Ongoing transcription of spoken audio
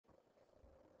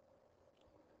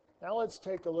Now let's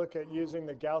take a look at using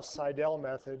the Gauss-Seidel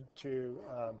method to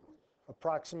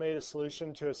approximate a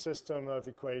solution to a system of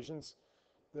equations.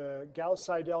 The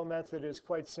Gauss-Seidel method is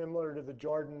quite similar to the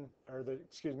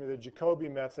the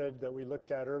Jacobi method that we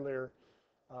looked at earlier,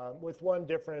 with one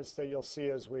difference that you'll see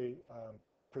as we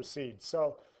proceed.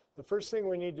 So the first thing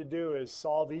we need to do is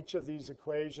solve each of these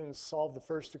equations, solve the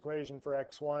first equation for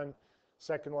x1,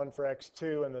 second one for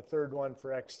x2, and the third one for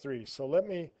x3. So let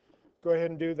me go ahead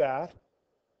and do that.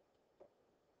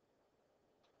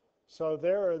 So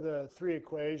there are the three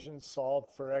equations solved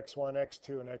for x1,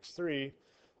 x2, and x3.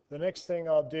 The next thing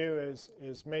I'll do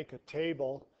is make a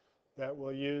table that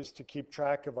we'll use to keep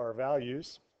track of our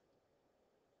values.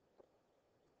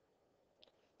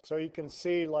 So you can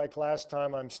see, like last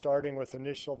time, I'm starting with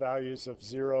initial values of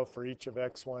 0 for each of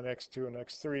x1, x2, and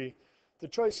x3. The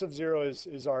choice of 0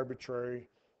 is arbitrary.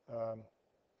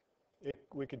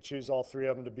 We could choose all three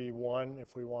of them to be 1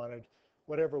 if we wanted,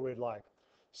 whatever we'd like.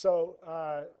 So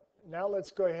now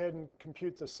let's go ahead and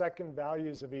compute the second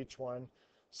values of each one.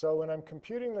 So when I'm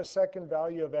computing the second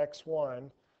value of x1,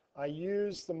 I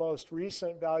use the most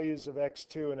recent values of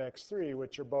x2 and x3,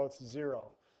 which are both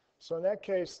 0. So in that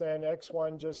case, then,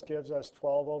 x1 just gives us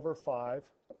 12 over 5,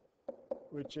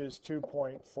 which is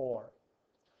 2.4.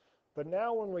 But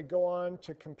now when we go on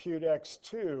to compute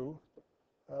x2,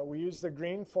 we use the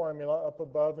green formula up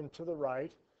above and to the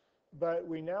right. But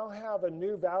we now have a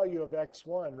new value of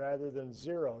x1 rather than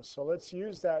 0. So let's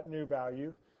use that new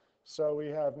value. So we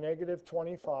have negative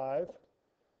 25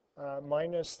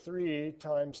 minus 3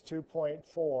 times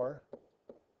 2.4,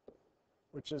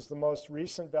 which is the most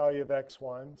recent value of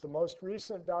x1. The most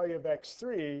recent value of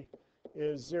x3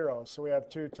 is 0. So we have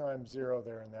 2 times 0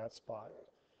 there in that spot.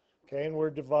 Okay, and we're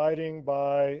dividing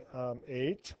by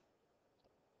 8.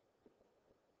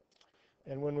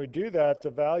 And when we do that,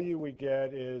 the value we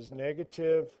get is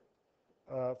negative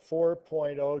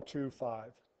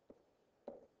 4.025.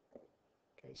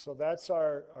 Okay, so that's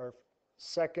our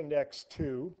second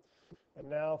x2. And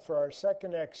now for our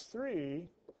second x3,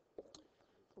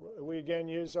 we again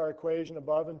use our equation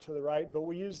above and to the right, but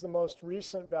we use the most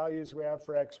recent values we have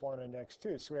for x1 and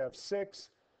x2. So we have 6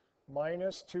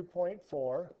 minus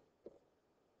 2.4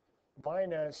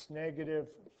 minus negative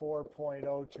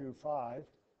 4.025.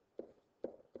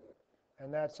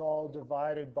 And that's all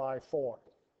divided by 4.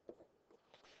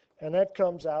 And that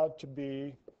comes out to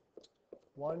be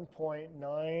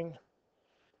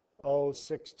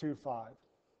 1.90625.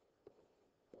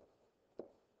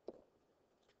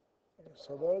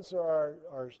 So those are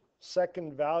our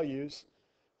second values.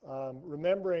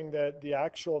 Remembering that the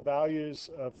actual values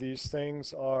of these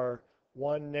things are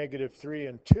 1, negative 3,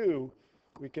 and 2,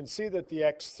 we can see that the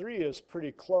x3 is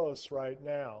pretty close right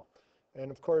now. And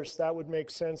of course, that would make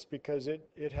sense because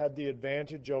it had the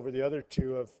advantage over the other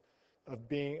two of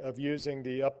using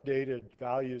the updated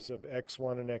values of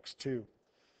x1 and x2.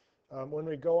 When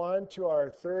we go on to our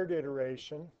third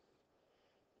iteration,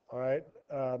 all right,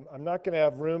 I'm not going to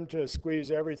have room to squeeze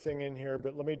everything in here,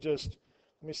 but let me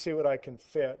see what I can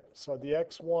fit. So the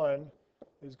x1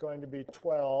 is going to be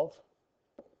 12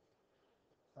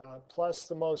 plus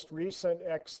the most recent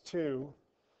x2.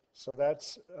 So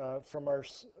that's from our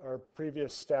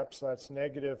previous steps, that's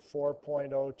negative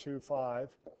 4.025.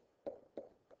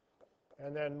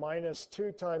 And then minus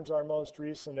 2 times our most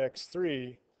recent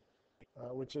x3,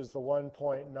 which is the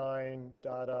 1.9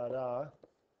 da da da.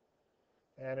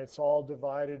 And it's all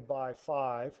divided by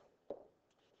 5.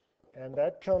 And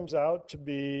that comes out to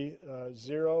be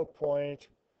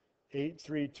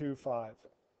 0.8325.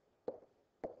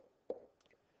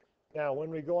 Now, when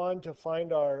we go on to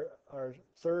find our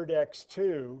third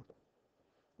x2,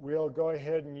 we'll go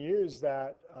ahead and use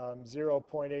that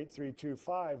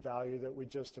 0.8325 value that we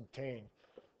just obtained.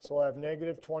 So we'll have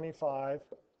negative 25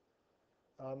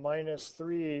 minus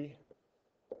 3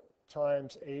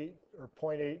 times 8, or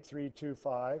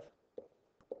 0.8325,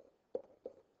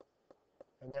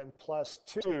 and then plus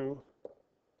 2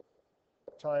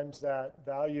 times that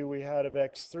value we had of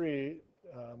x3,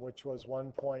 which was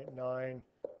 1.9,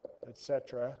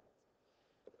 etc.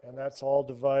 And that's all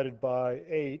divided by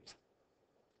 8.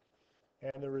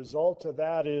 And the result of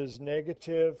that is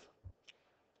negative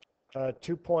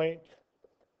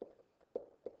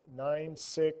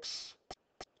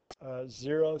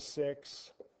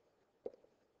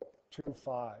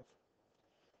 2.960625.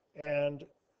 And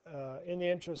in the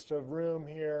interest of room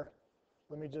here,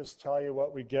 let me just tell you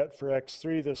what we get for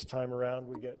x3 this time around.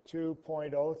 We get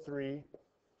 2.03,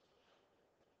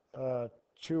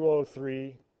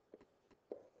 203,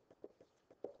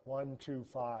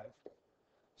 125.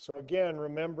 So again,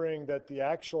 remembering that the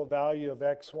actual value of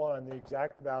x1, the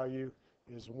exact value,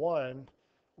 is 1,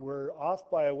 we're off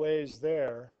by a ways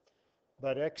there,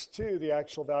 but x2, the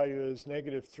actual value is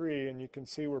 -3, and you can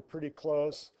see we're pretty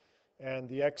close, and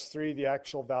the x3, the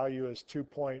actual value is 2,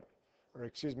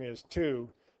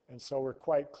 and so we're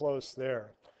quite close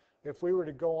there. If we were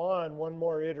to go on one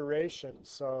more iteration,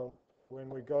 so when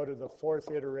we go to the fourth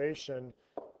iteration,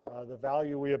 the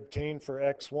value we obtained for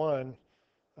x1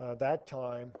 that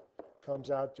time comes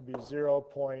out to be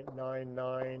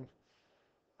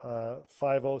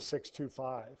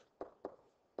 0.9950625.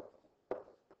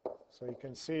 So you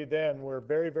can see then we're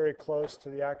very, very close to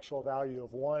the actual value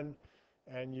of 1,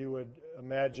 and you would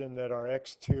imagine that our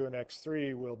x2 and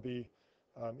x3 will be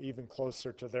even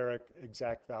closer to their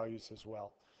exact values as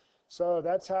well. So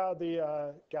that's how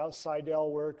the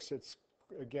Gauss-Seidel works.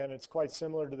 Again, it's quite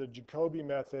similar to the Jacobi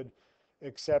method,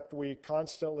 except we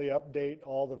constantly update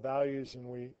all the values,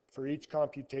 and for each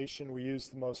computation we use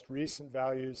the most recent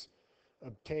values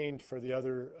obtained for the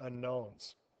other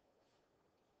unknowns.